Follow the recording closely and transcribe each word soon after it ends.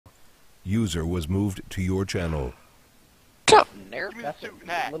User was moved to your channel. What's up, nerd? Give me the That's suit a and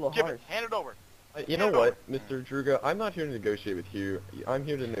hat. little Give harsh. it. Hand it over. You know what, Mr. Druga? I'm not here to negotiate with you. I'm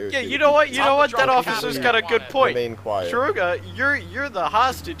here to negotiate. Yeah, with you know what? You know what? That Drop the officer's gun. got a good point. Remain quiet. Truga, you're the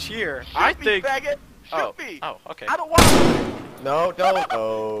hostage here. Shoot I me, think. faggot. Shoot Oh, me. oh, okay. I don't want to. No, don't.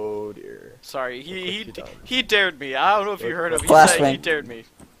 Oh dear. Sorry, What you done? he dared me. I don't know if you heard him. He Flash said he bang. dared me.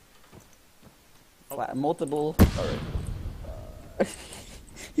 Multiple. All right.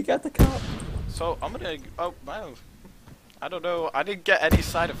 You got the cop. So I'm gonna. Oh, wow. I don't know. I didn't get any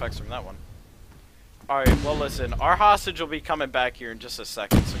side effects from that one. Alright, well listen, our hostage will be coming back here in just a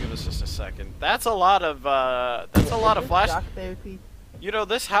second, so give us just a second. That's a lot of flash. Shock therapy. You know,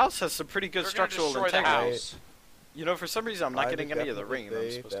 this house has some pretty good They're gonna structural destroy the integrity. house. You know, for some reason I'm not I getting would any of the definitely ring that I'm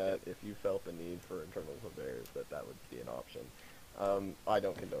say supposed to that get. if you felt the need for internal affairs, that would be an option. I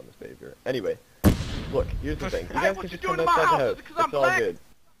don't condone this behavior. Anyway, look, here's the thing. You Hey, guys what can you just doing come in my outside the house? house. Is it 'cause I'm It's all black? good.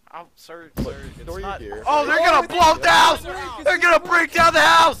 Oh, sir, Look, it's story not. here. Oh, they're gonna blow up the house! They're gonna break down the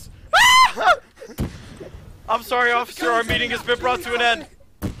house! I'm sorry, officer, our meeting has been brought to an end.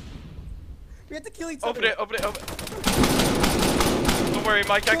 We have to kill each other. Open it, open it, open it. Don't worry,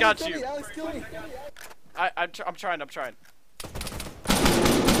 Mike, I got you. Alex, kill me. I'm trying.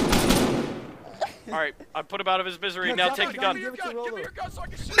 Alright, I put him out of his misery, No, now drop take it, the drop gun. it, give it to Give me Rolo. your gun so I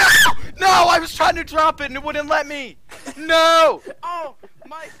can shoot. No! No, I was trying to drop it and it wouldn't let me! No! Oh,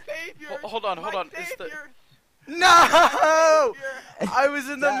 my savior. Hold on. My It's the... savior. No! Savior. I was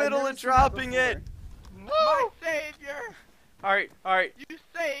in the Yeah, I've middle never of seen that dropping before. it! My savior. Alright. You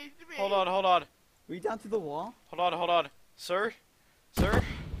saved me. Hold on. Are you down to the wall? Hold on. Sir? What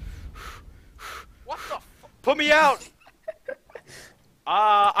the fuck? Put me out!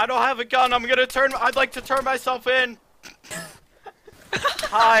 I don't have a gun. I'd like to turn myself in.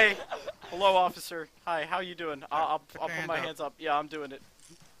 Hi. Hello, officer. Hi, how you doing? I'll put my hands up. Yeah, I'm doing it.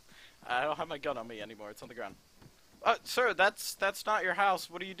 I don't have my gun on me anymore. It's on the ground. Sir, that's not your house.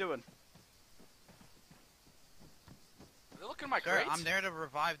 What are you doing? Are they looking at my Sir, crates? I'm there to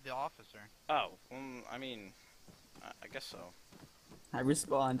revive the officer. Oh, I mean, I guess so. I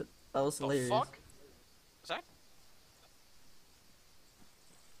respond. That was The hilarious. fuck? Is that?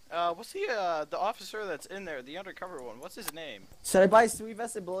 What's the officer that's in there, the undercover one? What's his name? Should I buy a sweet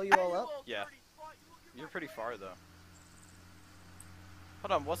vest and blow you all up? Yeah. You're pretty far though.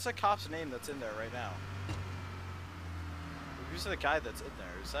 Hold on, what's the cop's name that's in there right now? Who's the guy that's in there?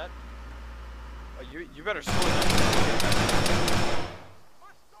 Is that? Oh, you better store that.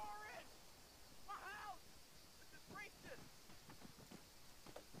 My storage. My house. This is racist.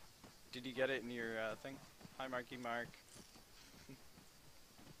 Did you get it in your thing? Hi, Marky Mark.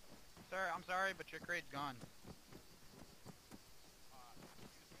 Sir, I'm sorry, but your crate's gone.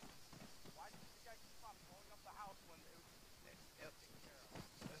 Why did you guys keep on blowing up the house when it was taken care of?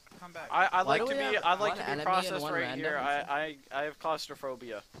 Come back. I'd Why like do to we be have I'd like one to be enemy and processed one right random? here. I have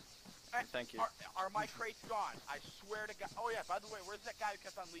claustrophobia. Thank you. Are my crates gone? I swear to God. Oh yeah. By the way, where's that guy who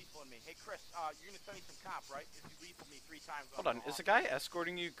kept on lethaling me? Hey Chris, you're gonna send me some comp, right? If you lethal me 3 times. Hold on, is the guy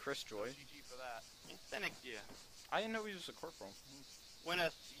escorting you Chris Joy? GG for that. Cynic, yeah. I didn't know he was a corporal. When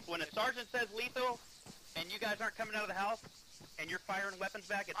a sergeant says lethal, and you guys aren't coming out of the house, and you're firing weapons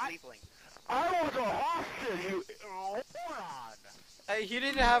back, it's lethaling. I was a hostage, you moron. Hey, he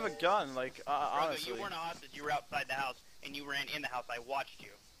didn't have a gun, like, Drogo, honestly. you weren't a hostage. You were outside the house, and you ran in the house. I watched you.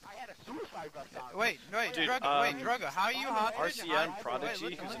 I had a suicide vest on. Wait, Dude, Drogo, how are you hostage? RCN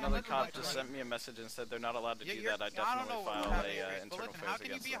Prodigy, who's another cop, just sent me a message and said they're not allowed to do that. I definitely file what a happened, but internal listen, how affairs can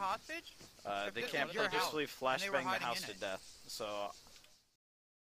you against be a them. hostage? They This can't was your purposely house, and they were flashbang the hiding house in to it. death. So